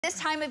This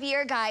time of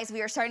year, guys,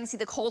 we are starting to see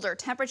the colder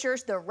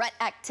temperatures, the rut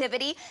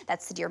activity.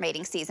 That's the deer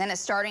mating season is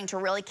starting to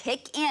really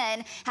kick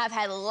in. Have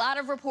had a lot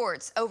of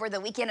reports over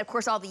the weekend. Of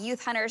course, all the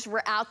youth hunters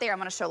were out there. I'm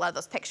going to show a lot of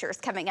those pictures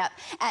coming up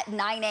at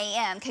 9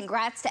 a.m.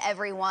 Congrats to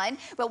everyone.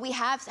 But we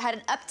have had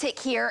an uptick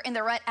here in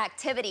the rut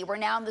activity. We're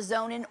now in the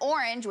zone in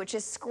orange, which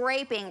is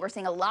scraping. We're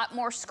seeing a lot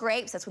more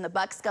scrapes. That's when the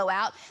bucks go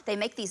out. They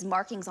make these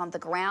markings on the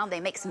ground. They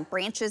make some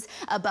branches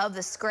above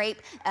the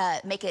scrape,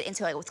 make it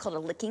into what's called a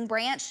licking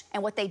branch.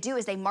 And what they do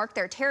is they mark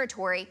their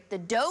territory. The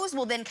does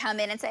will then come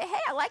in and say, hey,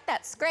 I like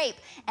that scrape.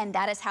 And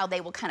that is how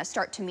they will kind of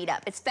start to meet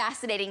up. It's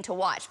fascinating to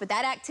watch, but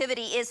that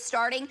activity is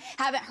starting.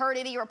 Haven't heard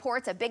any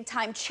reports of big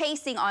time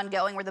chasing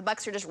ongoing where the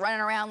bucks are just running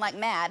around like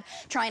mad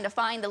trying to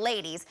find the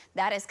ladies.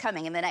 That is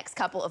coming in the next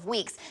couple of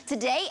weeks.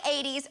 Today,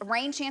 80s,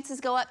 rain chances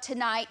go up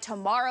tonight.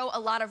 Tomorrow, a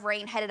lot of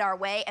rain headed our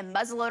way, and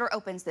muzzleloader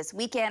opens this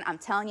weekend. I'm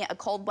telling you, a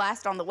cold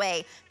blast on the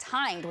way,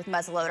 timed with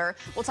muzzleloader.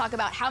 We'll talk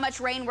about how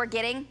much rain we're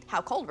getting,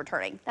 how cold we're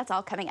turning. That's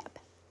all coming up.